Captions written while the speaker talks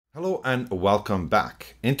Hello and welcome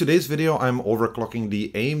back. In today's video, I'm overclocking the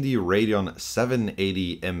AMD Radeon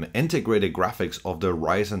 780M integrated graphics of the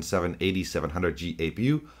Ryzen 7 8700G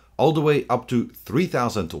APU all the way up to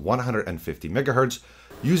 3150 MHz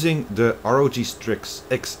using the ROG Strix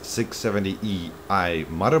X670E-I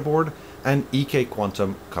motherboard and EK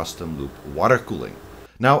Quantum custom loop water cooling.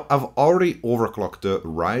 Now, I've already overclocked the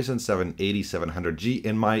Ryzen 7 8700G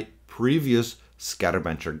in my previous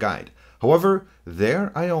SkatterBencher guide. However,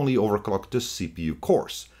 there I only overclocked the CPU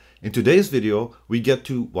cores. In today's video, we get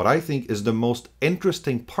to what I think is the most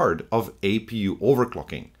interesting part of APU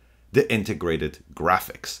overclocking, the integrated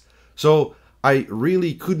graphics. So I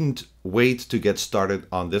really couldn't wait to get started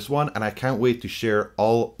on this one, and I can't wait to share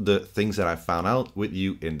all the things that I found out with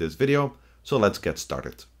you in this video. So let's get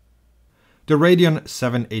started. The Radeon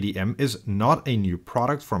 780M is not a new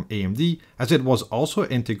product from AMD, as it was also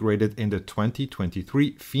integrated in the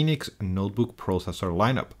 2023 Phoenix notebook processor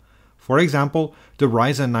lineup. For example, the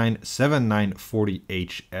Ryzen 9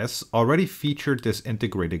 7940HS already featured this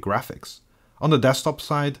integrated graphics. On the desktop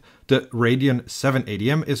side, the Radeon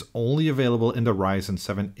 780M is only available in the Ryzen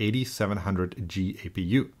 7 8700G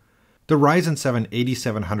APU. The Ryzen 7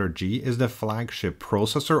 8700G is the flagship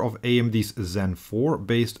processor of AMD's Zen 4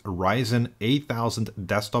 based Ryzen 8000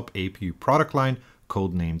 desktop APU product line,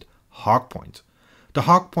 codenamed Hawkpoint. The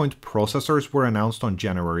Hawkpoint processors were announced on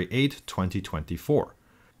January 8, 2024.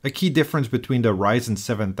 A key difference between the Ryzen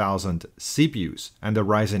 7000 CPUs and the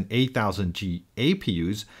Ryzen 8000G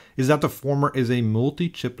APUs is that the former is a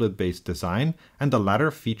multi-chiplet based design and the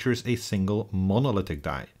latter features a single monolithic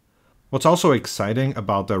die. What's also exciting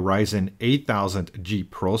about the Ryzen 8000G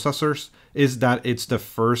processors is that it's the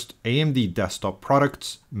first AMD desktop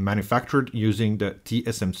products manufactured using the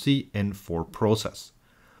TSMC N4 process.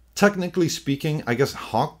 Technically speaking, I guess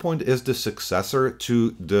Hawkpoint is the successor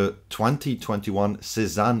to the 2021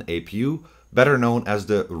 Cezanne APU, better known as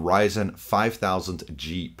the Ryzen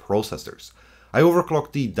 5000G processors. I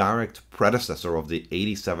overclocked the direct predecessor of the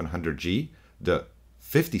 8700G, the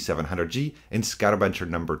 5700G in SkatterBencher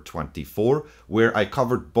number 24, where I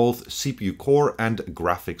covered both CPU core and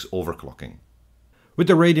graphics overclocking. With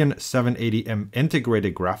the Radeon 780M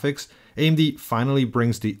integrated graphics, AMD finally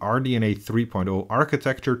brings the RDNA 3.0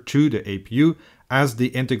 architecture to the APU, as the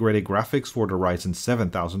integrated graphics for the Ryzen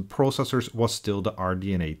 7000 processors was still the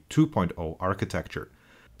RDNA 2.0 architecture.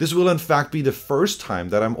 This will in fact be the first time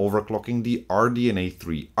that I'm overclocking the RDNA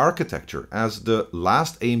 3 architecture, as the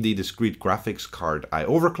last AMD discrete graphics card I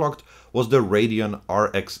overclocked was the Radeon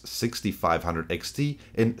RX 6500 XT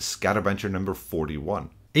in SkatterBencher number 41.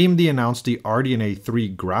 AMD announced the RDNA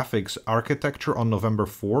 3 graphics architecture on November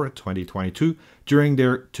 4, 2022 during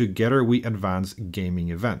their Together We Advance gaming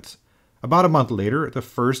event. About a month later, the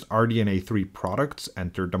first RDNA 3 products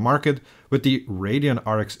entered the market with the Radeon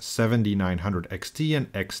RX 7900 XT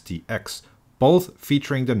and XTX, both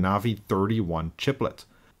featuring the Navi 31 chiplet.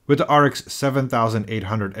 With the RX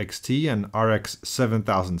 7800 XT and RX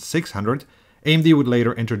 7600, AMD would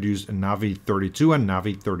later introduce Navi 32 and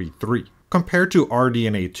Navi 33. Compared to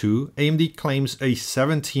RDNA 2, AMD claims a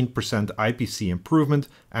 17% IPC improvement,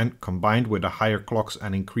 and combined with the higher clocks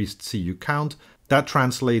and increased CU count, that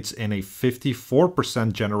translates in a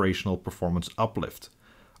 54% generational performance uplift.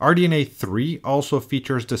 RDNA 3 also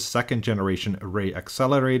features the second generation array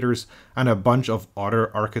accelerators and a bunch of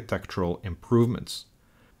other architectural improvements.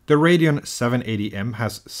 The Radeon 780M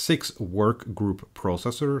has 6 workgroup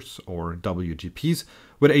processors, or WGPs,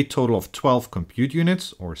 with a total of 12 compute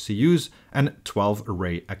units, or CUs, and 12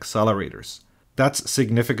 array accelerators. That's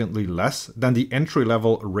significantly less than the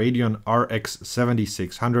entry-level Radeon RX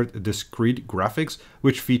 7600 discrete graphics,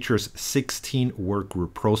 which features 16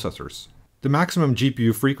 workgroup processors. The maximum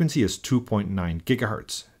GPU frequency is 2.9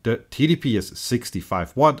 GHz, the TDP is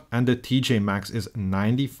 65 watt, and the TJ max is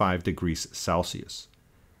 95 degrees Celsius.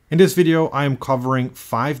 In this video, I am covering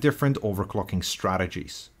 5 different overclocking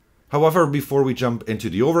strategies. However, before we jump into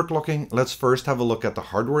the overclocking, let's first have a look at the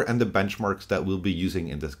hardware and the benchmarks that we'll be using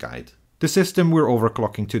in this guide. The system we're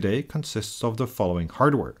overclocking today consists of the following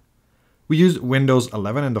hardware. We used Windows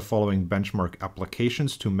 11 and the following benchmark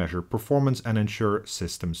applications to measure performance and ensure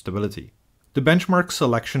system stability. The benchmark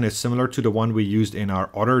selection is similar to the one we used in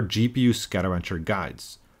our other GPU SkatterBencher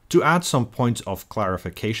guides. To add some points of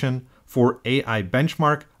clarification, for AI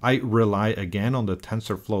benchmark, I rely again on the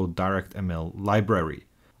TensorFlow DirectML library.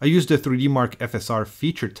 I used the 3DMark FSR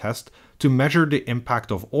feature test to measure the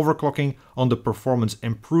impact of overclocking on the performance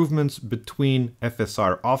improvements between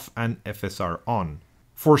FSR off and FSR on.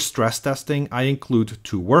 For stress testing, I include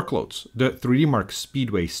two workloads, the 3D Mark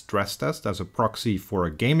Speedway stress test as a proxy for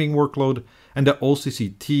a gaming workload, and the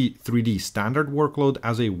OCCT 3D standard workload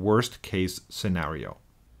as a worst case scenario.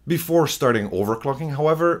 Before starting overclocking,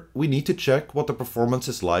 however, we need to check what the performance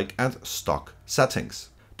is like at stock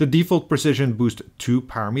settings. The default Precision Boost 2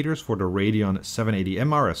 parameters for the Radeon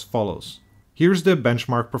 780M are as follows. Here's the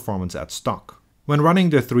benchmark performance at stock. When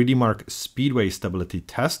running the 3D Mark Speedway stability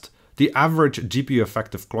test, the average GPU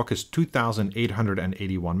effective clock is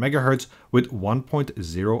 2881 MHz with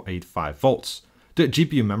 1.085 volts. The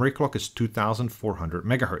GPU memory clock is 2400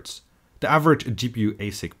 MHz. The average GPU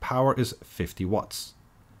ASIC power is 50 watts.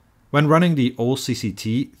 When running the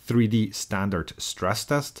OCCT 3D standard stress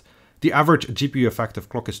test, the average GPU effective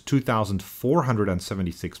clock is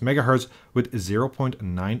 2476 MHz with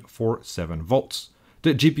 0.947 volts.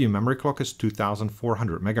 The GPU memory clock is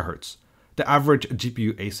 2400 MHz. The average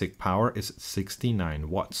GPU ASIC power is 69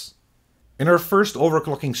 watts. In our first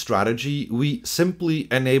overclocking strategy, we simply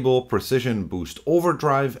enable Precision Boost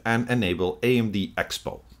Overdrive and enable AMD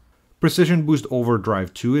EXPO. Precision Boost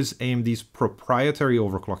Overdrive 2 is AMD's proprietary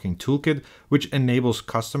overclocking toolkit, which enables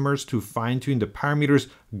customers to fine-tune the parameters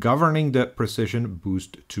governing the Precision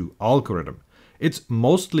Boost 2 algorithm. It's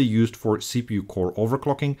mostly used for CPU core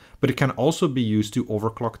overclocking, but it can also be used to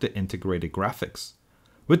overclock the integrated graphics.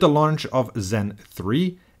 With the launch of Zen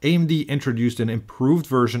 3, AMD introduced an improved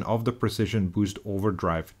version of the Precision Boost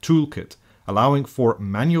Overdrive toolkit, allowing for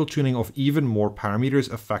manual tuning of even more parameters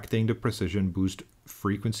affecting the Precision Boost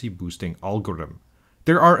frequency boosting algorithm.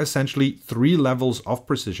 There are essentially three levels of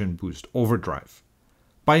Precision Boost Overdrive.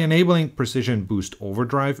 By enabling Precision Boost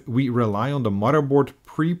Overdrive, we rely on the motherboard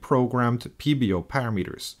pre-programmed PBO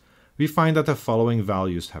parameters. We find that the following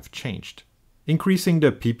values have changed. Increasing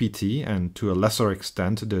the PPT and to a lesser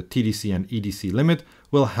extent the TDC and EDC limit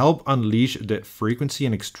will help unleash the frequency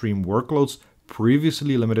and extreme workloads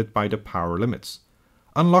previously limited by the power limits.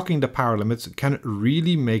 Unlocking the power limits can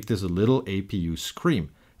really make this little APU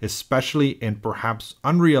scream, especially in perhaps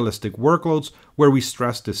unrealistic workloads where we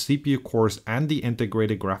stress the CPU cores and the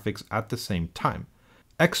integrated graphics at the same time.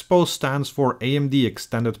 EXPO stands for AMD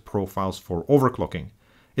Extended Profiles for Overclocking.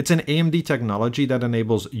 It's an AMD technology that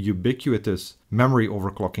enables ubiquitous memory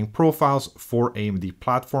overclocking profiles for AMD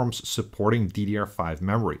platforms supporting DDR5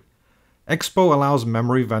 memory. EXPO allows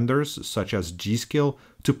memory vendors such as G.Skill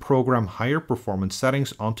to program higher performance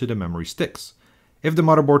settings onto the memory sticks. If the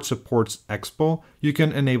motherboard supports EXPO, you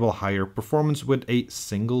can enable higher performance with a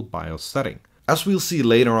single BIOS setting. As we'll see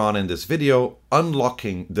later on in this video,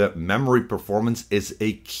 unlocking the memory performance is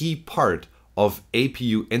a key part of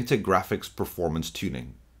APU Integraphics performance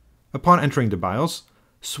tuning. Upon entering the BIOS,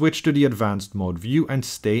 switch to the Advanced Mode view and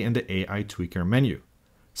stay in the AI Tweaker menu.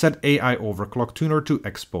 Set AI Overclock Tuner to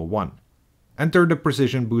EXPO 1. Enter the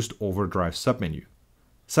Precision Boost Overdrive submenu.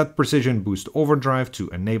 Set Precision Boost Overdrive to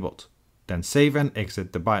Enabled. Then save and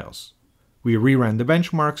exit the BIOS. We reran the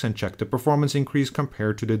benchmarks and checked the performance increase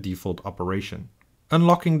compared to the default operation.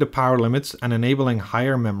 Unlocking the power limits and enabling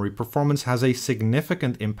higher memory performance has a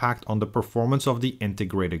significant impact on the performance of the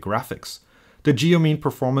integrated graphics. The geomean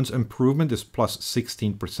performance improvement is plus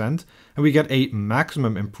 16%, and we get a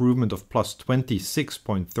maximum improvement of plus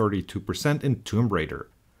 26.32% in Tomb Raider.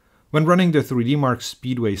 When running the 3D Mark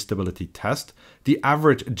Speedway stability test, the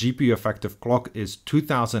average GPU effective clock is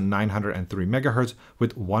 2903 MHz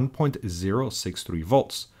with 1.063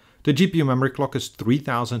 volts. The GPU memory clock is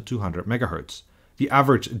 3200 MHz. The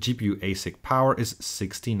average GPU ASIC power is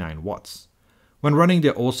 69 watts. When running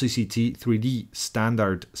the OCCT 3D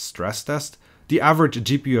standard stress test, the average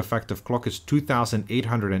GPU effective clock is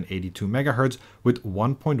 2882 MHz with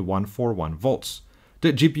 1.141 volts.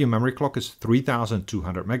 The GPU memory clock is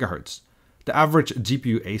 3200 MHz. The average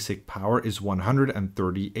GPU ASIC power is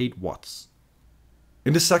 138 watts.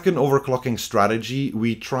 In the second overclocking strategy,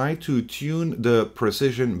 we try to tune the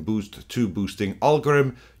Precision Boost 2 boosting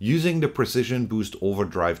algorithm using the Precision Boost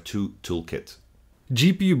Overdrive 2 toolkit.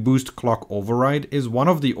 GPU Boost Clock Override is one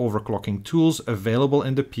of the overclocking tools available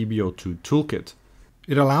in the PBO2 toolkit.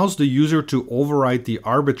 It allows the user to override the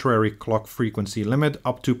arbitrary clock frequency limit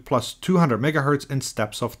up to plus 200 MHz in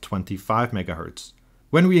steps of 25 MHz.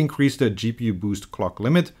 When we increase the GPU Boost clock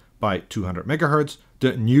limit by 200 MHz,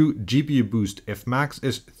 the new GPU Boost if max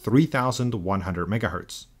is 3100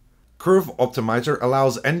 MHz. Curve Optimizer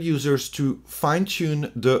allows end users to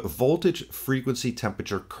fine-tune the voltage frequency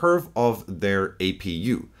temperature curve of their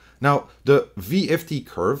APU. Now, the VFT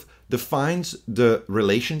curve defines the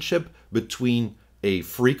relationship between a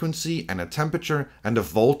frequency and a temperature and the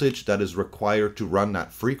voltage that is required to run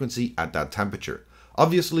that frequency at that temperature.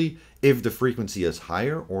 Obviously, if the frequency is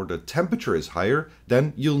higher or the temperature is higher,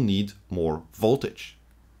 then you'll need more voltage.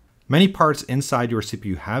 Many parts inside your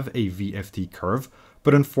CPU have a VFD curve,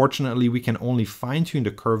 but unfortunately we can only fine-tune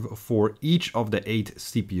the curve for each of the 8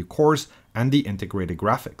 CPU cores and the integrated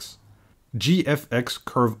graphics. GFX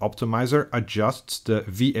Curve Optimizer adjusts the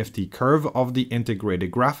VFD curve of the integrated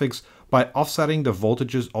graphics by offsetting the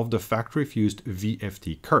voltages of the factory-fused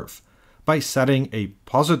VFD curve. By setting a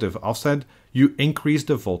positive offset, you increase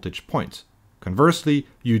the voltage point. Conversely,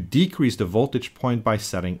 you decrease the voltage point by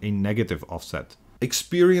setting a negative offset.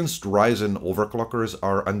 Experienced Ryzen overclockers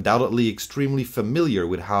are undoubtedly extremely familiar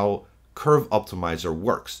with how Curve Optimizer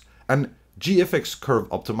works, and GFX Curve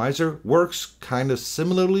Optimizer works kinda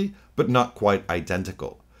similarly, but not quite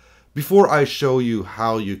identical. Before I show you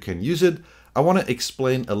how you can use it, I want to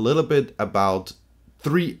explain a little bit about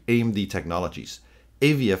 3 AMD technologies: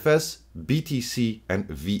 AVFS, BTC, and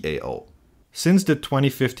VAO. Since the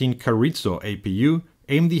 2015 Carrizo APU,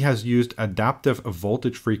 AMD has used Adaptive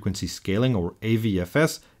Voltage Frequency Scaling, or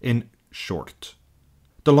AVFS, in short.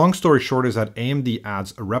 The long story short is that AMD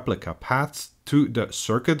adds replica paths to the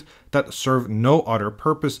circuit that serve no other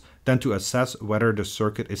purpose than to assess whether the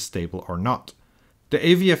circuit is stable or not. The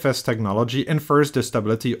AVFS technology infers the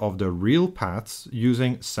stability of the real paths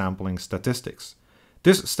using sampling statistics.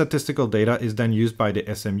 This statistical data is then used by the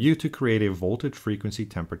SMU to create a voltage frequency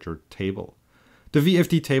temperature table. The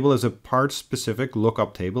VFD table is a part-specific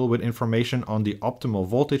lookup table with information on the optimal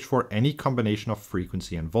voltage for any combination of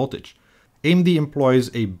frequency and voltage. AMD employs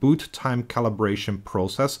a boot time calibration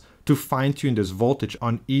process to fine-tune this voltage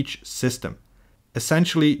on each system.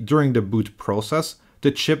 Essentially, during the boot process,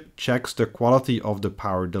 the chip checks the quality of the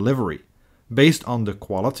power delivery. Based on the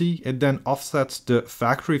quality, it then offsets the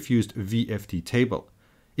factory-fused VFD table.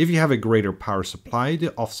 If you have a greater power supply,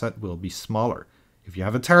 the offset will be smaller. If you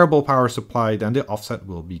have a terrible power supply, then the offset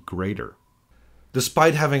will be greater.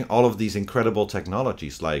 Despite having all of these incredible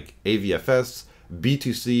technologies like AVFS,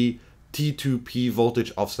 B2C, T2P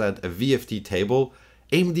voltage offset, a VFD table,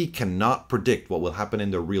 AMD cannot predict what will happen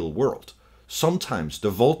in the real world. Sometimes the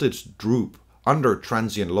voltage droop under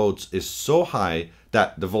transient loads is so high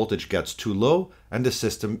that the voltage gets too low and the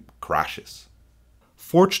system crashes.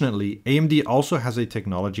 Fortunately, AMD also has a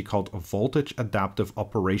technology called voltage adaptive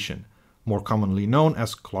operation, more commonly known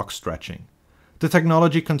as clock stretching. The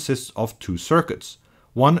technology consists of 2 circuits.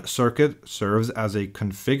 One circuit serves as a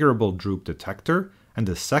configurable droop detector, and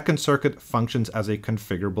the second circuit functions as a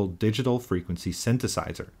configurable digital frequency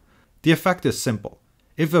synthesizer. The effect is simple.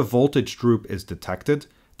 If a voltage droop is detected,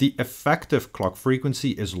 the effective clock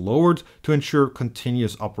frequency is lowered to ensure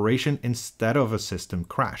continuous operation instead of a system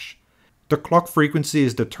crash. The clock frequency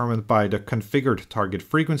is determined by the configured target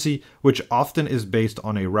frequency, which often is based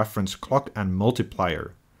on a reference clock and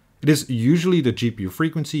multiplier. It is usually the GPU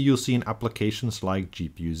frequency you'll see in applications like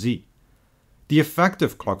GPU-Z. The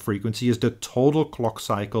effective clock frequency is the total clock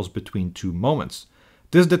cycles between 2 moments.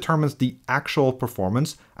 This determines the actual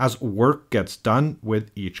performance as work gets done with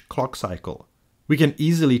each clock cycle. We can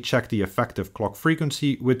easily check the effective clock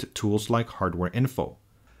frequency with tools like Hardware Info.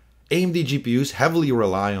 AMD GPUs heavily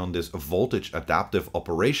rely on this voltage adaptive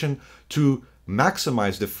operation to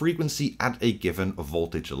maximize the frequency at a given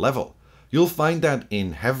voltage level. You'll find that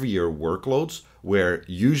in heavier workloads, where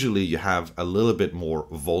usually you have a little bit more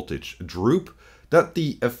voltage droop, that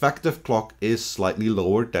the effective clock is slightly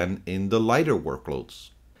lower than in the lighter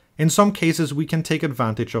workloads. In some cases, we can take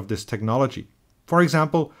advantage of this technology. For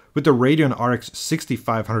example, with the Radeon RX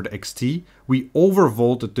 6500 XT, we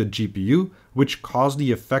overvolted the GPU, which caused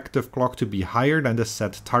the effective clock to be higher than the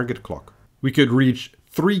set target clock. We could reach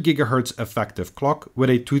 3 GHz effective clock with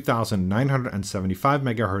a 2975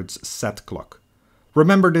 MHz set clock.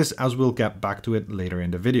 Remember this, as we'll get back to it later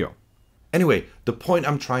in the video. Anyway, the point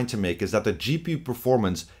I'm trying to make is that the GPU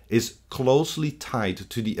performance is closely tied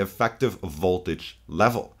to the effective voltage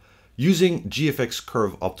level. Using GFX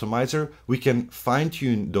Curve Optimizer, we can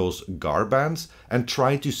fine-tune those GAR bands and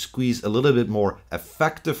try to squeeze a little bit more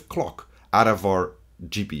effective clock out of our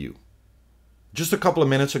GPU. Just a couple of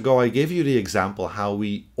minutes ago, I gave you the example how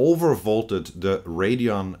we overvolted the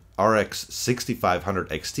Radeon RX 6500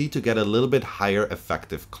 XT to get a little bit higher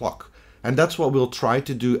effective clock. And that's what we'll try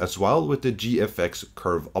to do as well with the GFX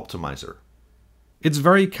Curve Optimizer. It's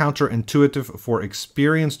very counterintuitive for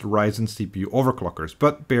experienced Ryzen CPU overclockers,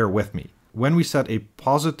 but bear with me. When we set a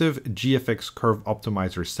positive GFX Curve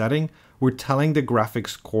Optimizer setting, we're telling the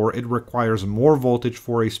graphics core it requires more voltage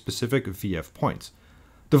for a specific VF point.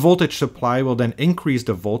 The voltage supply will then increase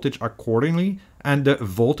the voltage accordingly, and the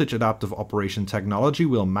voltage adaptive operation technology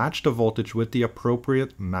will match the voltage with the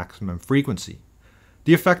appropriate maximum frequency.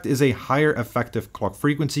 The effect is a higher effective clock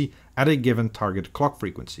frequency at a given target clock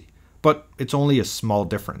frequency, but it's only a small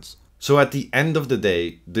difference. So at the end of the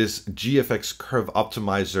day, this GFX Curve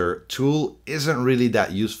Optimizer tool isn't really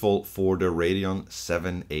that useful for the Radeon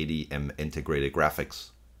 780M integrated graphics.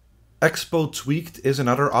 EXPO Tweaked is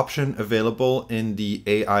another option available in the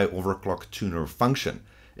AI Overclock Tuner function.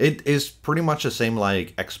 It is pretty much the same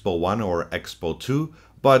like EXPO 1 or EXPO 2,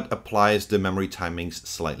 but applies the memory timings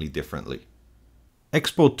slightly differently.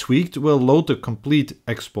 EXPO Tweaked will load the complete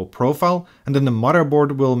EXPO profile, and then the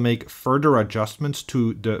motherboard will make further adjustments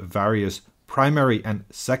to the various primary and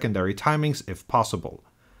secondary timings if possible.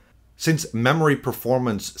 Since memory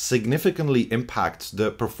performance significantly impacts the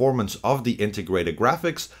performance of the integrated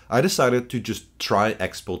graphics, I decided to just try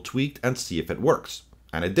EXPO Tweaked and see if it works.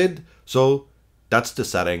 And it did, so that's the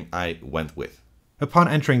setting I went with. Upon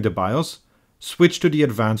entering the BIOS, switch to the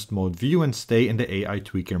advanced mode view and stay in the AI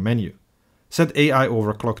Tweaker menu. Set AI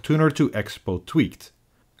Overclock Tuner to EXPO Tweaked.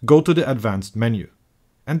 Go to the advanced menu.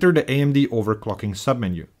 Enter the AMD Overclocking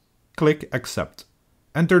submenu. Click Accept.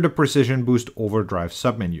 Enter the Precision Boost Overdrive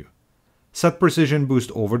submenu. Set Precision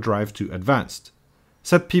Boost Overdrive to Advanced.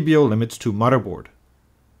 Set PBO limits to Motherboard.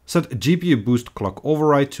 Set GPU Boost Clock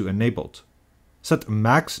Override to Enabled. Set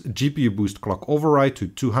Max GPU Boost Clock Override to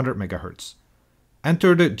 200 MHz.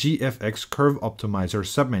 Enter the GFX Curve Optimizer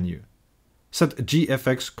submenu. Set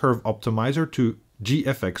GFX Curve Optimizer to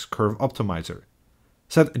GFX Curve Optimizer.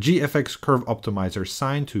 Set GFX Curve Optimizer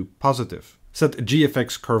sign to positive. Set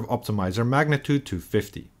GFX Curve Optimizer magnitude to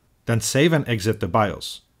 50. Then save and exit the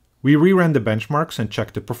BIOS. We reran the benchmarks and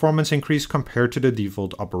checked the performance increase compared to the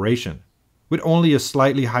default operation. With only a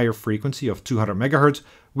slightly higher frequency of 200 MHz,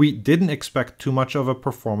 we didn't expect too much of a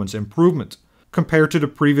performance improvement. Compared to the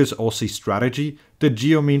previous OC strategy, the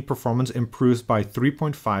geomean performance improves by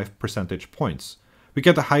 3.5 percentage points. We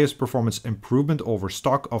get the highest performance improvement over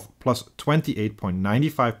stock of plus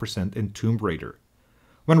 28.95% in Tomb Raider.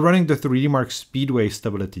 When running the 3D Mark Speedway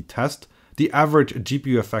stability test, the average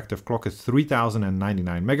GPU effective clock is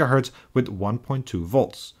 3099 MHz with 1.2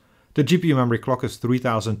 volts. The GPU memory clock is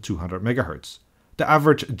 3200 MHz. The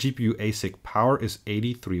average GPU ASIC power is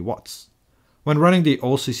 83 watts. When running the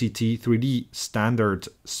OCCT 3D standard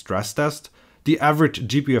stress test, the average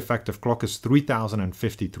GPU effective clock is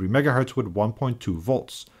 3053 MHz with 1.2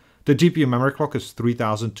 volts. The GPU memory clock is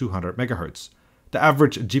 3200 MHz. The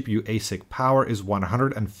average GPU ASIC power is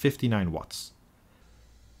 159 watts.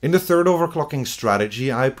 In the third overclocking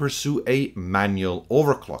strategy, I pursue a manual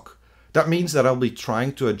overclock. That means that I'll be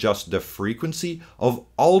trying to adjust the frequency of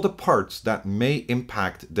all the parts that may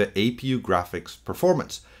impact the APU graphics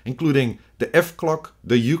performance, including the F clock,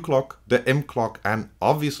 the U clock, the M clock, and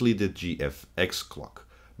obviously the GFX clock.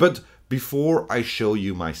 But before I show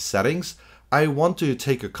you my settings, I want to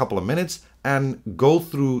take a couple of minutes and go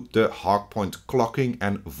through the hogpoint clocking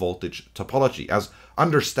and voltage topology, as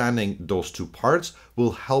understanding those two parts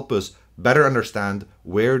will help us better understand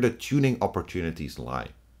where the tuning opportunities lie.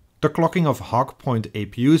 The clocking of hogpoint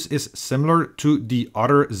APUs is similar to the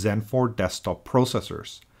other Zen 4 desktop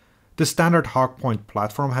processors. The standard hogpoint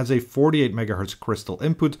platform has a 48 MHz crystal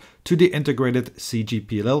input to the integrated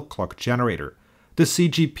CGPLL clock generator. The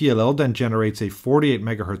CGPLL then generates a 48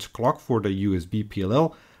 MHz clock for the USB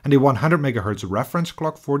PLL and a 100 MHz reference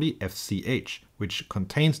clock for the FCH, which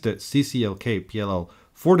contains the CCLK PLL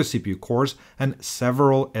for the CPU cores and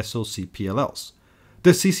several SoC PLLs.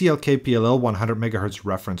 The CCLK PLL 100 MHz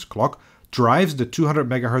reference clock drives the 200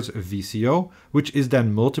 MHz VCO, which is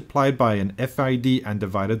then multiplied by an FID and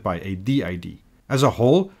divided by a DID. As a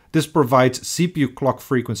whole, this provides CPU clock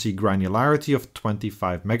frequency granularity of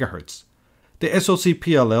 25 MHz. The SoC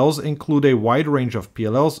PLLs include a wide range of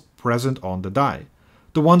PLLs present on the die.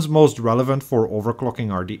 The ones most relevant for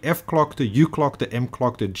overclocking are the F clock, the U clock, the M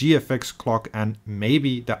clock, the GFX clock, and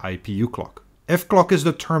maybe the IPU clock. F clock is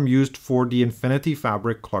the term used for the Infinity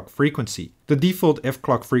Fabric clock frequency. The default F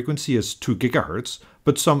clock frequency is 2 GHz,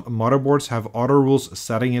 but some motherboards have other rules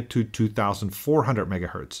setting it to 2400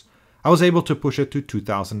 MHz. I was able to push it to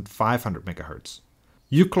 2500 MHz.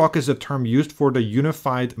 U clock is the term used for the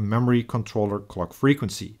Unified Memory Controller clock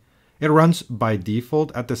frequency. It runs by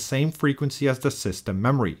default at the same frequency as the system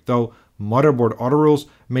memory, though motherboard auto rules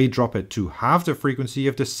may drop it to half the frequency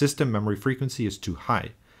if the system memory frequency is too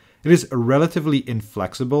high. It is relatively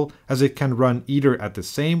inflexible as it can run either at the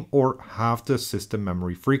same or half the system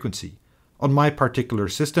memory frequency. On my particular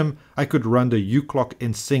system, I could run the U clock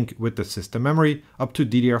in sync with the system memory up to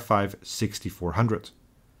DDR5 6400.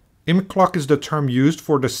 IM clock is the term used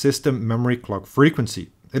for the system memory clock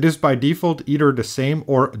frequency. It is by default either the same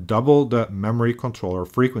or double the memory controller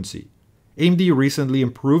frequency. AMD recently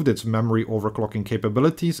improved its memory overclocking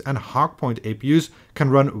capabilities, and Hawkpoint APUs can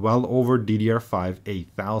run well over DDR5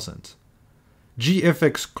 8000.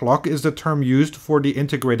 GFXCLK is the term used for the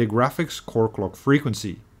integrated graphics core clock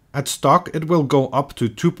frequency. At stock, it will go up to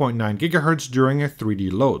 2.9 GHz during a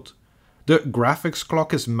 3D load. The graphics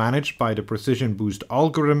clock is managed by the Precision Boost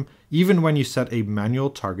algorithm even when you set a manual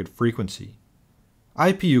target frequency.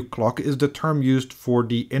 IPU clock is the term used for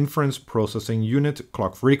the inference processing unit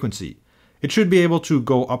clock frequency. It should be able to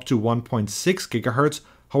go up to 1.6 GHz,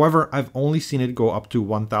 however, I've only seen it go up to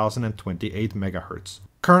 1028 MHz.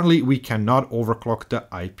 Currently, we cannot overclock the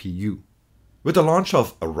IPU. With the launch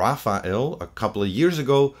of Rafael a couple of years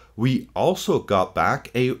ago, we also got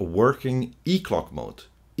back a working E-clock mode.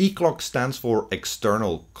 E-clock stands for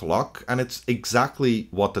external clock, and it's exactly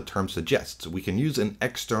what the term suggests. We can use an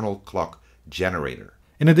external clock generator.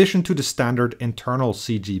 In addition to the standard internal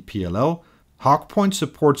CG-PLL, Hawkpoint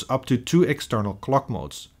supports up to 2 external clock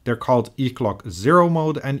modes. They're called E-clock 0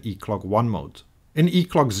 mode and E-clock 1 mode. In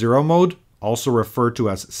E-clock 0 mode, also referred to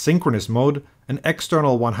as synchronous mode, an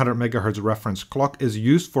external 100 MHz reference clock is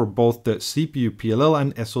used for both the CPU PLL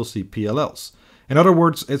and SoC PLLs. In other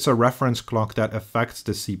words, it's a reference clock that affects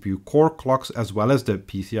the CPU core clocks as well as the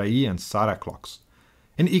PCIe and SATA clocks.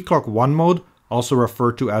 In E-clock 1 mode, also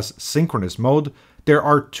referred to as synchronous mode, there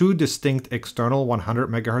are 2 distinct external 100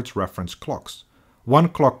 MHz reference clocks. One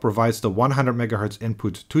clock provides the 100 MHz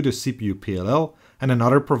input to the CPU PLL, and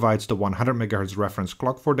another provides the 100 MHz reference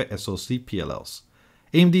clock for the SoC PLLs.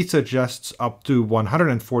 AMD suggests up to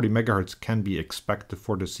 140 MHz can be expected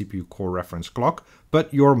for the CPU core reference clock,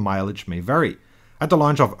 but your mileage may vary. At the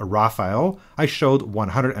launch of Rafael, I showed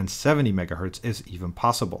 170 MHz is even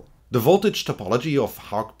possible. The voltage topology of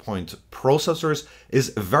Hawkpoint processors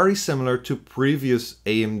is very similar to previous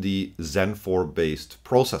AMD Zen 4 based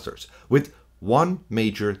processors, with one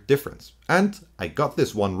major difference. And I got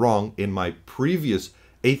this one wrong in my previous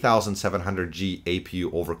 8700G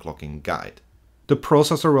APU overclocking guide. The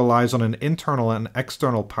processor relies on an internal and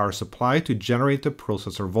external power supply to generate the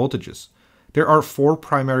processor voltages. There are 4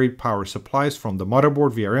 primary power supplies from the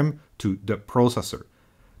motherboard VRM to the processor.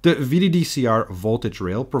 The VDDCR voltage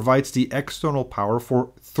rail provides the external power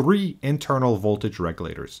for 3 internal voltage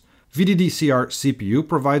regulators. VDDCR CPU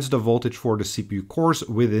provides the voltage for the CPU cores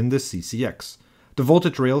within the CCX. The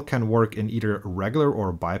voltage rail can work in either regular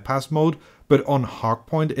or bypass mode, but on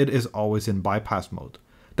Hawkpoint it is always in bypass mode.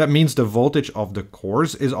 That means the voltage of the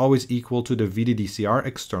cores is always equal to the VDDCR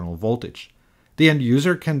external voltage. The end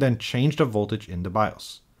user can then change the voltage in the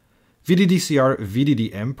BIOS. VDDCR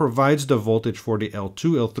VDDM provides the voltage for the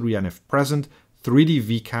L2, L3 and if present, 3D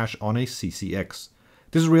V-cache on a CCX.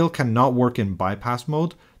 This rail cannot work in bypass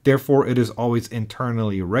mode, therefore it is always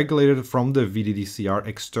internally regulated from the VDDCR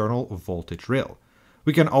external voltage rail.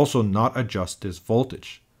 We can also not adjust this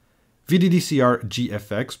voltage. VDDCR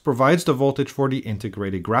GFX provides the voltage for the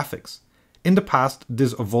integrated graphics. In the past,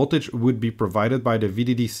 this voltage would be provided by the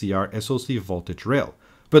VDDCR SoC voltage rail,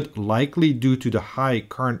 but likely due to the high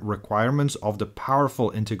current requirements of the powerful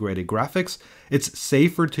integrated graphics, it's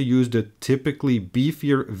safer to use the typically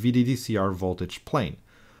beefier VDDCR voltage plane.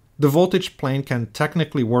 The voltage plane can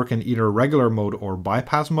technically work in either regular mode or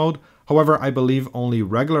bypass mode, however I believe only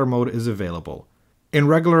regular mode is available. In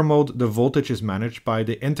regular mode, the voltage is managed by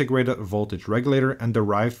the integrated voltage regulator and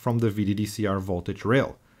derived from the VDDCR voltage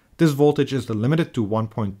rail. This voltage is limited to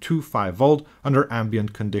 1.25 volt under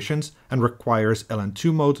ambient conditions and requires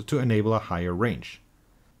LN2 mode to enable a higher range.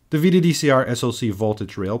 The VDDCR SoC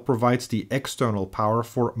voltage rail provides the external power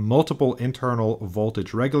for multiple internal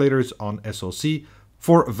voltage regulators on SoC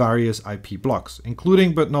for various IP blocks,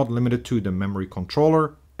 including but not limited to the memory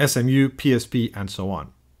controller, SMU, PSP, and so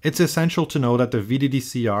on. It's essential to know that the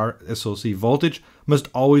VDDCR SoC voltage must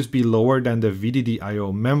always be lower than the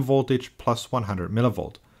VDDIO MEM voltage plus 100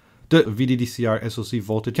 mV. The VDDCR SoC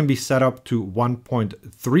voltage can be set up to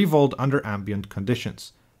 1.3 volt under ambient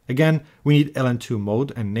conditions. Again, we need LN2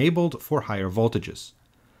 mode enabled for higher voltages.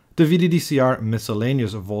 The VDDCR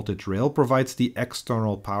miscellaneous voltage rail provides the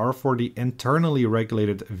external power for the internally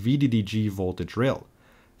regulated VDDG voltage rail.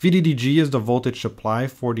 VDDG is the voltage supply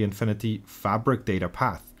for the Infinity Fabric data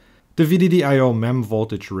path. The VDDIO MEM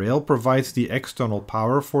voltage rail provides the external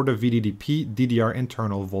power for the VDDP DDR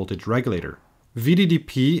internal voltage regulator.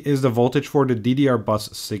 VDDP is the voltage for the DDR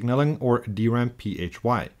bus signaling or DRAM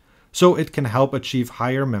PHY, so it can help achieve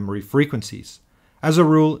higher memory frequencies. As a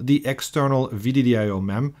rule, the external VDDIO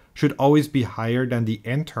MEM should always be higher than the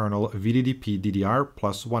internal VDDP DDR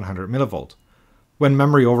plus 100 mV. When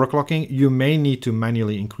memory overclocking, you may need to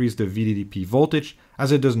manually increase the VDDP voltage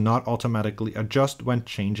as it does not automatically adjust when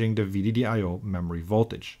changing the VDDIO memory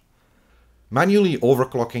voltage. Manually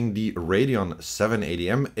overclocking the Radeon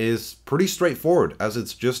 780M is pretty straightforward, as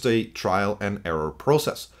it's just a trial and error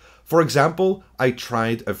process. For example, I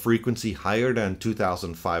tried a frequency higher than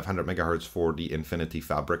 2500 MHz for the Infinity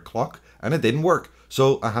Fabric clock, and it didn't work,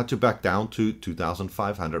 so I had to back down to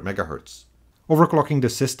 2500 MHz. Overclocking the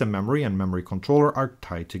system memory and memory controller are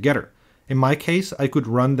tied together. In my case, I could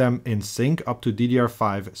run them in sync up to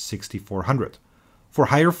DDR5 6400. For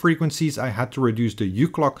higher frequencies, I had to reduce the U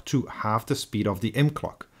clock to half the speed of the IM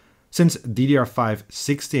clock. Since DDR5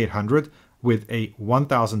 6800 with a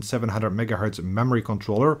 1700 MHz memory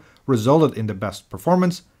controller resulted in the best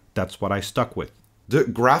performance, that's what I stuck with. The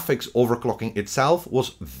graphics overclocking itself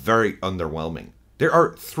was very underwhelming. There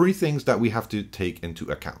are three things that we have to take into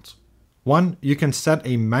account. 1. You can set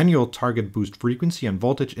a manual target boost frequency and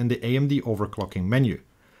voltage in the AMD overclocking menu.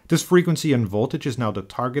 This frequency and voltage is now the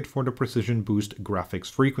target for the precision boost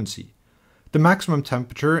graphics frequency. The maximum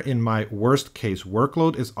temperature in my worst case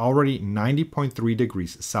workload is already 90.3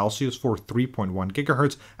 degrees Celsius for 3.1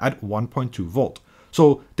 GHz at 1.2 volt,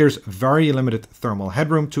 so there's very limited thermal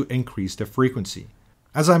headroom to increase the frequency.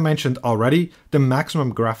 As I mentioned already, the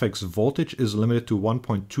maximum graphics voltage is limited to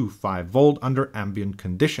 1.25 volt under ambient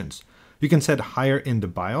conditions. You can set higher in the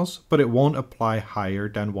BIOS, but it won't apply higher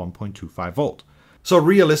than 1.25 volt. So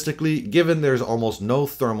realistically, given there's almost no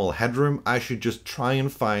thermal headroom, I should just try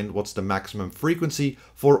and find what's the maximum frequency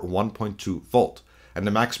for 1.2 volt. And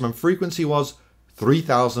the maximum frequency was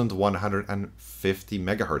 3150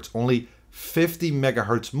 MHz, only 50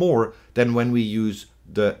 MHz more than when we use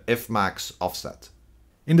the FMax offset.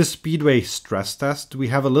 In the Speedway stress test, we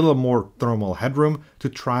have a little more thermal headroom to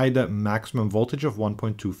try the maximum voltage of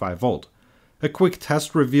 1.25 volt. A quick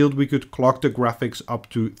test revealed we could clock the graphics up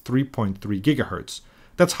to 3.3 GHz.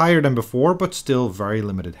 That's higher than before, but still very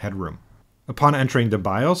limited headroom. Upon entering the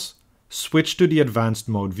BIOS, switch to the advanced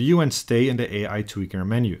mode view and stay in the AI tweaker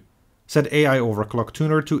menu. Set AI overclock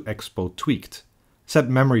tuner to EXPO tweaked. Set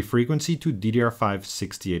memory frequency to DDR5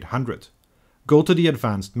 6800. Go to the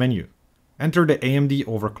advanced menu. Enter the AMD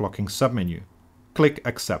overclocking submenu. Click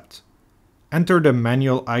accept. Enter the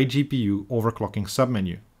manual iGPU overclocking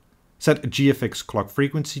submenu. Set GFX clock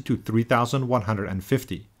frequency to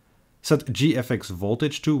 3150. Set GFX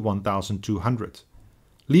voltage to 1200.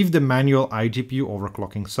 Leave the manual iGPU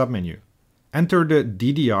overclocking submenu. Enter the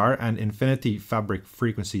DDR and Infinity Fabric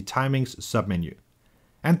frequency timings submenu.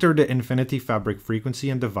 Enter the Infinity Fabric frequency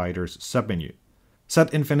and dividers submenu.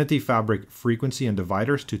 Set Infinity Fabric frequency and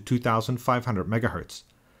dividers to 2500 MHz.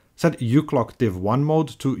 Set uClock div1 mode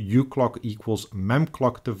to uClock equals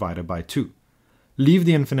memclock divided by 2. Leave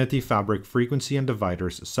the Infinity Fabric frequency and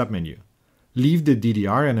dividers submenu. Leave the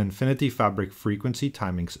DDR and Infinity Fabric frequency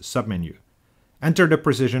timings submenu. Enter the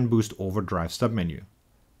Precision Boost Overdrive submenu.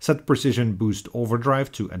 Set Precision Boost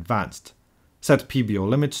Overdrive to Advanced. Set PBO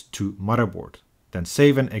limits to Motherboard. Then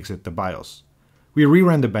save and exit the BIOS. We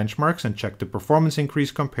reran the benchmarks and checked the performance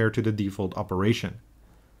increase compared to the default operation.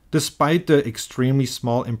 Despite the extremely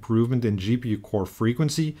small improvement in GPU core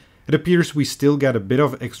frequency, it appears we still get a bit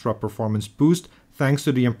of extra performance boost thanks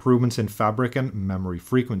to the improvements in fabric and memory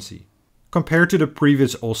frequency. Compared to the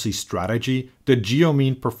previous OC strategy, the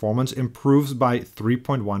geo-mean performance improves by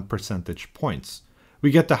 3.1 percentage points.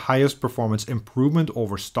 We get the highest performance improvement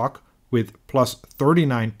over stock with plus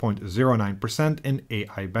 39.09% in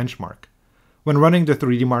AI benchmark. When running the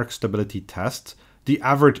 3D Mark stability tests, the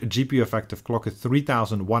average GPU effective clock is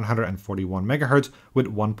 3141 MHz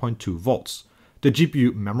with 1.2 volts. The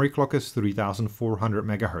GPU memory clock is 3400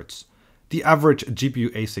 MHz. The average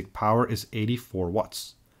GPU ASIC power is 84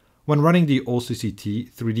 watts. When running the OCCT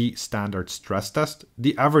 3D standard stress test,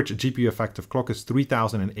 the average GPU effective clock is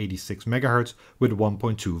 3086 MHz with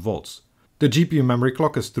 1.2 volts. The GPU memory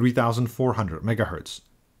clock is 3400 MHz.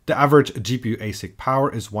 The average GPU ASIC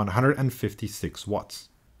power is 156 watts.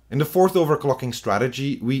 In the fourth overclocking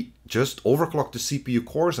strategy, we just overclock the CPU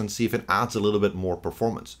cores and see if it adds a little bit more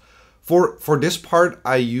performance. For this part,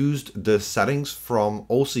 I used the settings from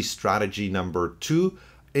OC strategy number 2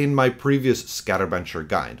 in my previous SkatterBencher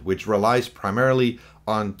guide, which relies primarily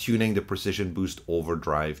on tuning the Precision Boost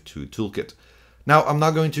Overdrive to Toolkit. Now, I'm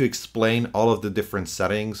not going to explain all of the different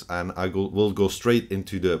settings, and will go straight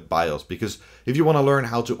into the BIOS, because if you want to learn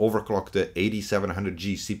how to overclock the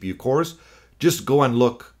 8700G CPU cores, just go and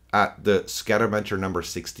look at the SkatterBencher number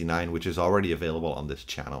 69, which is already available on this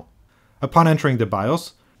channel. Upon entering the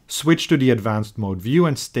BIOS, switch to the advanced mode view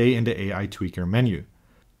and stay in the AI tweaker menu.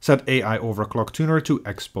 Set AI overclock tuner to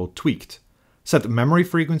EXPO tweaked. Set memory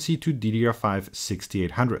frequency to DDR5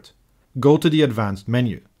 6800. Go to the advanced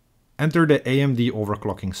menu. Enter the AMD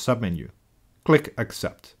overclocking submenu. Click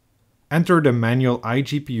accept. Enter the manual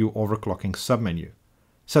iGPU overclocking submenu.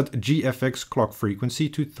 Set GFX clock frequency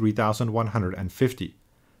to 3150.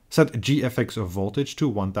 Set GFX voltage to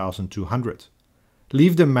 1200.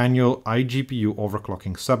 Leave the manual iGPU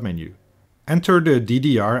overclocking submenu. Enter the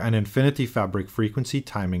DDR and Infinity Fabric frequency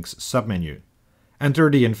timings submenu. Enter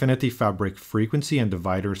the Infinity Fabric frequency and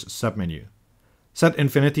dividers submenu. Set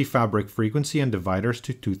Infinity Fabric frequency and dividers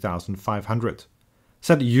to 2500.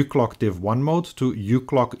 Set uClock div1 mode to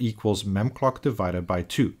uClock equals memclock divided by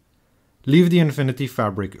 2. Leave the Infinity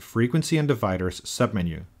Fabric frequency and dividers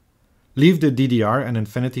submenu. Leave the DDR and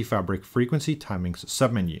Infinity Fabric frequency timings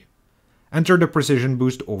submenu. Enter the Precision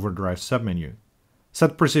Boost Overdrive submenu.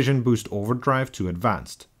 Set Precision Boost Overdrive to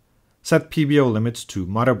Advanced. Set PBO limits to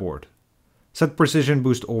Motherboard. Set Precision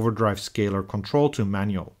Boost Overdrive Scalar Control to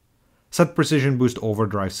Manual. Set Precision Boost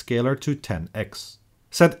Overdrive Scalar to 10x.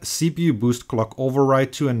 Set CPU Boost Clock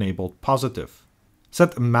Override to Enabled Positive.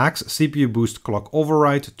 Set Max CPU Boost Clock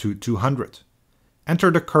Override to 200.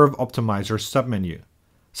 Enter the Curve Optimizer submenu.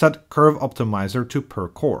 Set Curve Optimizer to Per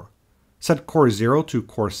Core. Set Core 0 to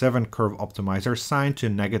Core 7 Curve Optimizer sign to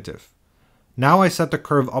negative. Now I set the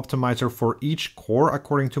Curve Optimizer for each core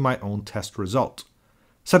according to my own test result.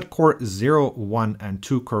 Set Core 0, 1, and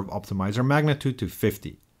 2 Curve Optimizer magnitude to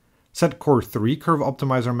 50. Set Core 3 Curve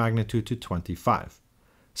Optimizer magnitude to 25.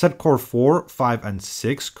 Set Core 4, 5, and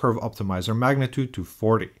 6 Curve Optimizer magnitude to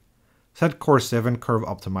 40. Set Core 7 Curve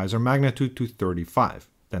Optimizer magnitude to 35.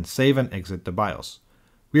 Then save and exit the BIOS.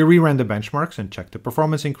 We reran the benchmarks and checked the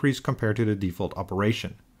performance increase compared to the default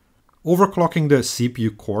operation. Overclocking the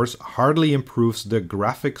CPU cores hardly improves the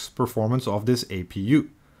graphics performance of this APU.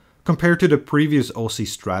 Compared to the previous OC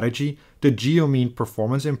strategy, the geomean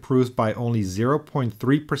performance improves by only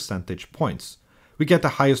 0.3 percentage points. We get the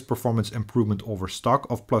highest performance improvement over stock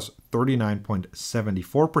of plus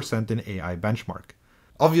 39.74% in AI benchmark.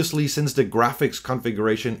 Obviously, since the graphics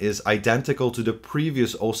configuration is identical to the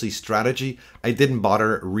previous OC strategy, I didn't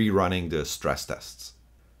bother rerunning the stress tests.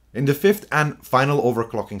 In the fifth and final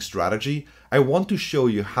overclocking strategy, I want to show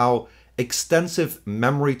you how extensive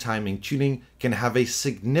memory timing tuning can have a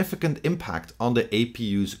significant impact on the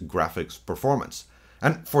APU's graphics performance.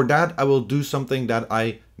 And for that, I will do something that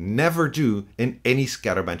I never do in any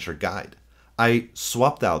SkatterBencher guide. I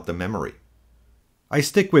swapped out the memory. I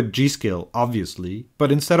stick with G-Scale, obviously,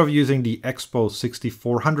 but instead of using the EXPO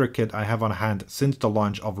 6400 kit I have on hand since the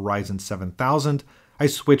launch of Ryzen 7000, I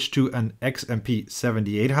switched to an XMP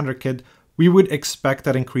 7800 kit. We would expect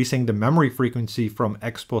that increasing the memory frequency from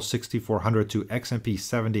EXPO 6400 to XMP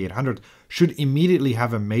 7800 should immediately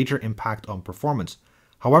have a major impact on performance.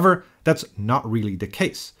 However, that's not really the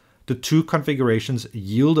case. The two configurations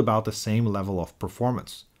yield about the same level of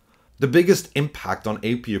performance. The biggest impact on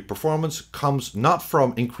APU performance comes not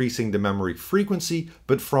from increasing the memory frequency,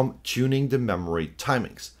 but from tuning the memory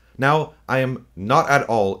timings. Now, I am not at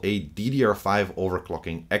all a DDR5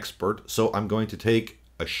 overclocking expert, so I'm going to take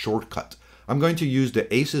a shortcut. I'm going to use the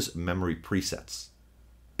ASUS memory presets.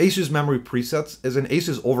 ASUS memory presets is an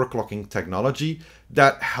ASUS overclocking technology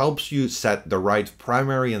that helps you set the right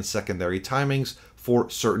primary and secondary timings for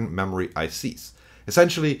certain memory ICs.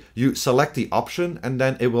 Essentially, you select the option and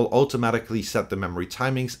then it will automatically set the memory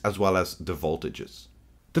timings as well as the voltages.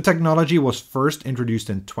 The technology was first introduced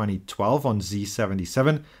in 2012 on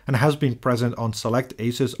Z77 and has been present on select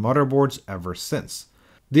ASUS motherboards ever since.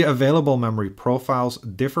 The available memory profiles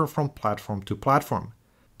differ from platform to platform.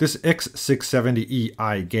 This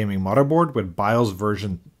X670E-I Gaming motherboard with BIOS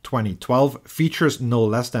version 2012 features no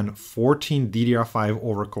less than 14 DDR5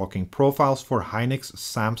 overclocking profiles for Hynix,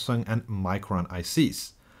 Samsung, and Micron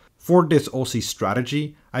ICs. For this OC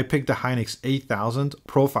strategy, I picked the Hynix 8000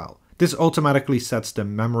 profile. This automatically sets the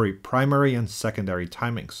memory primary and secondary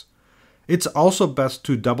timings. It's also best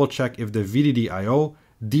to double check if the VDD-IO,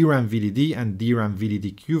 DRAM VDD, and DRAM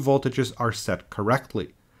VDD-Q voltages are set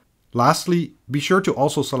correctly. Lastly, be sure to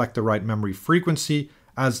also select the right memory frequency,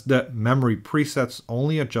 as the memory presets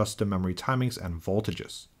only adjust the memory timings and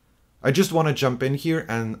voltages. I just want to jump in here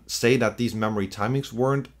and say that these memory timings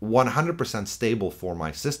weren't 100% stable for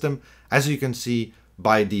my system, as you can see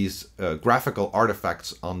by these graphical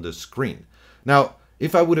artifacts on the screen. Now,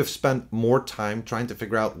 if I would have spent more time trying to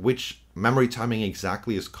figure out which memory timing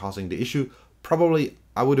exactly is causing the issue, probably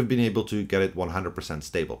I would have been able to get it 100%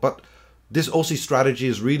 stable. But this OC strategy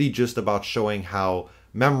is really just about showing how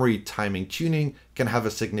memory timing tuning can have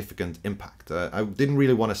a significant impact. I didn't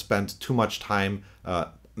really want to spend too much time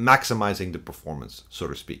maximizing the performance, so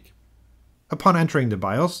to speak. Upon entering the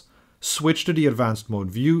BIOS, switch to the advanced mode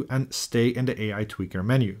view and stay in the AI tweaker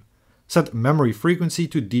menu. Set memory frequency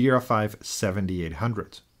to DDR5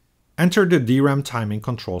 7800. Enter the DRAM timing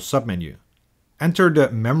control submenu. Enter the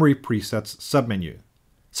memory presets submenu.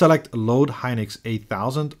 Select Load Hynix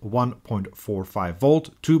 8000 1.45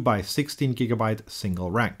 volt 2x16GB single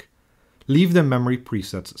rank. Leave the memory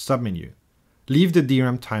presets submenu. Leave the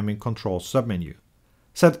DRAM timing control submenu.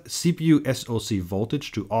 Set CPU SoC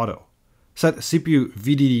voltage to auto. Set CPU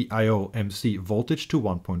VDD/IO MC voltage to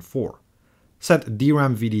 1.4. Set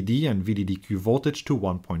DRAM VDD and VDDQ voltage to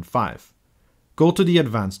 1.5. Go to the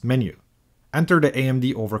Advanced menu. Enter the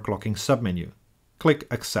AMD Overclocking submenu. Click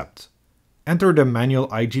Accept. Enter the Manual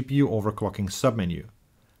iGPU Overclocking submenu.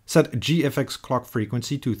 Set GFX clock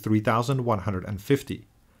frequency to 3150.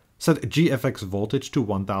 Set GFX voltage to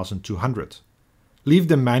 1200. Leave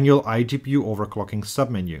the Manual iGPU Overclocking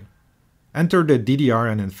submenu. Enter the DDR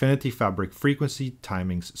and Infinity Fabric Frequency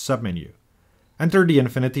Timings submenu. Enter the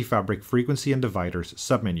Infinity Fabric Frequency and Dividers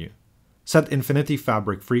submenu. Set Infinity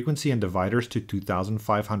Fabric Frequency and Dividers to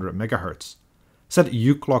 2500 MHz. Set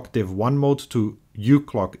uClock div1 mode to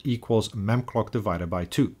uClock equals memclock divided by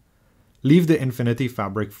 2. Leave the Infinity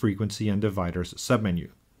Fabric Frequency and Dividers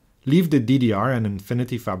submenu. Leave the DDR and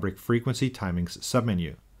Infinity Fabric Frequency Timings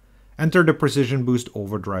submenu. Enter the Precision Boost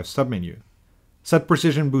Overdrive submenu. Set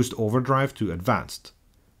Precision Boost Overdrive to Advanced.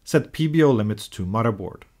 Set PBO limits to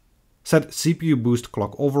Motherboard. Set CPU Boost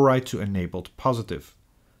Clock Override to Enabled Positive.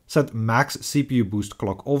 Set Max CPU Boost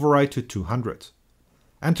Clock Override to 200.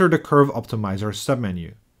 Enter the Curve Optimizer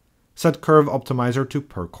submenu. Set Curve Optimizer to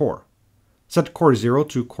Per Core. Set Core 0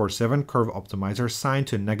 to Core 7 Curve Optimizer sign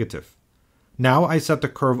to negative. Now I set the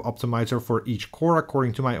Curve Optimizer for each core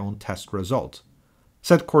according to my own test result.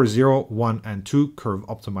 Set Core 0, 1, and 2 Curve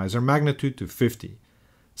Optimizer magnitude to 50.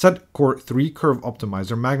 Set Core 3 Curve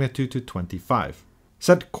Optimizer magnitude to 25.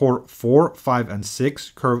 Set Core 4, 5, and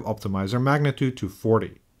 6 Curve Optimizer magnitude to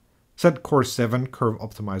 40. Set Core 7 Curve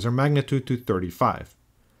Optimizer magnitude to 35.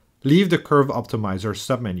 Leave the Curve Optimizer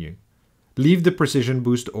submenu. Leave the Precision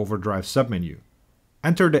Boost Overdrive submenu.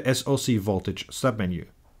 Enter the SoC Voltage submenu.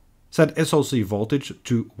 Set SoC Voltage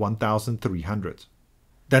to 1300.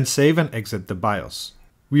 Then save and exit the BIOS.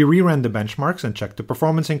 We reran the benchmarks and checked the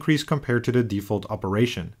performance increase compared to the default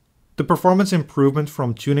operation. The performance improvement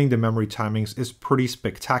from tuning the memory timings is pretty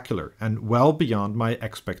spectacular and well beyond my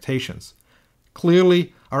expectations.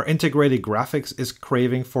 Clearly, our integrated graphics is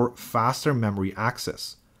craving for faster memory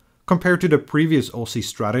access. Compared to the previous OC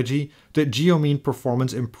strategy, the geomean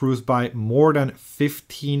performance improves by more than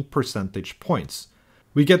 15 percentage points.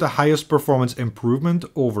 We get the highest performance improvement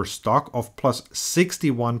over stock of plus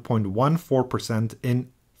 61.14% in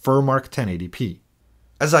Furmark 1080p.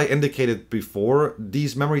 As I indicated before,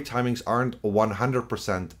 these memory timings aren't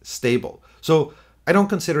 100% stable. So I don't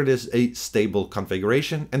consider this a stable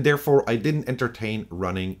configuration, and therefore I didn't entertain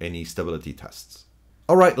running any stability tests.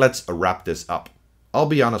 Alright, let's wrap this up. I'll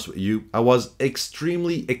be honest with you, I was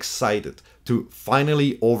extremely excited to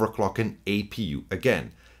finally overclock an APU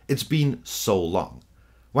again. It's been so long.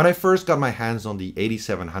 When I first got my hands on the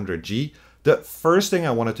 8700G, the first thing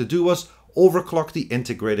I wanted to do was overclock the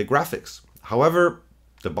integrated graphics. However,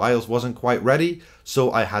 the BIOS wasn't quite ready,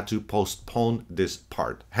 so I had to postpone this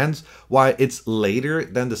part. Hence why it's later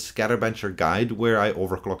than the SkatterBencher guide where I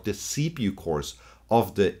overclocked the CPU cores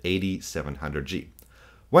of the 8700G.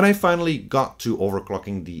 When I finally got to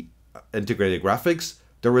overclocking the integrated graphics,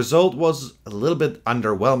 the result was a little bit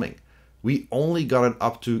underwhelming. We only got it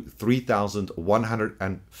up to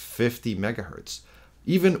 3150 MHz.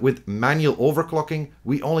 Even with manual overclocking,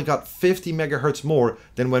 we only got 50 MHz more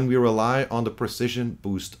than when we rely on the Precision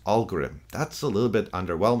Boost algorithm. That's a little bit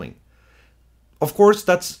underwhelming. Of course,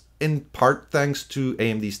 that's in part thanks to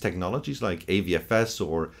AMD's technologies like AVFS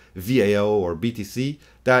or VAO or BTC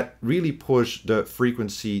that really push the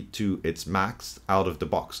frequency to its max out of the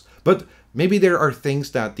box. But maybe there are things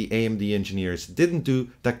that the AMD engineers didn't do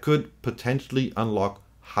that could potentially unlock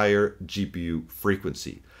higher GPU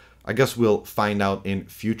frequency. I guess we'll find out in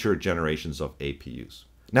future generations of APUs.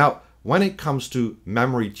 Now, when it comes to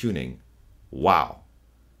memory tuning, wow.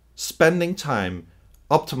 Spending time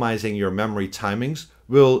optimizing your memory timings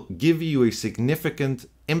will give you a significant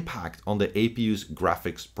impact on the APU's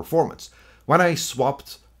graphics performance. When I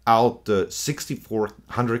swapped out the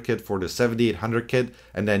 6400 kit for the 7800 kit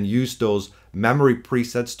and then used those memory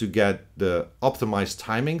presets to get the optimized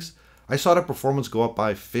timings, I saw the performance go up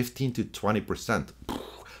by 15 to 20%.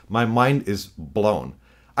 My mind is blown.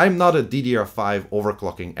 I'm not a DDR5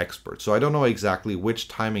 overclocking expert, so I don't know exactly which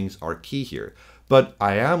timings are key here, but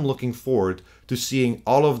I am looking forward to seeing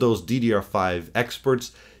all of those DDR5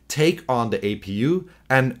 experts take on the APU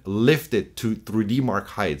and lift it to 3D Mark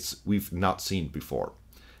heights we've not seen before.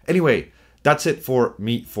 Anyway, That's it for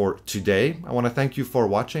me for today. I want to thank you for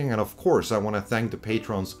watching, and of course I want to thank the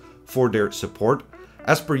patrons for their support.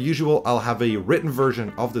 As per usual, I'll have a written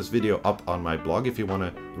version of this video up on my blog if you want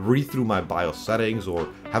to read through my BIOS settings or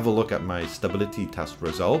have a look at my stability test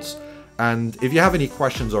results. And if you have any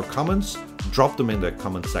questions or comments, drop them in the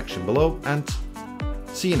comment section below, and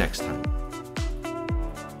see you next time.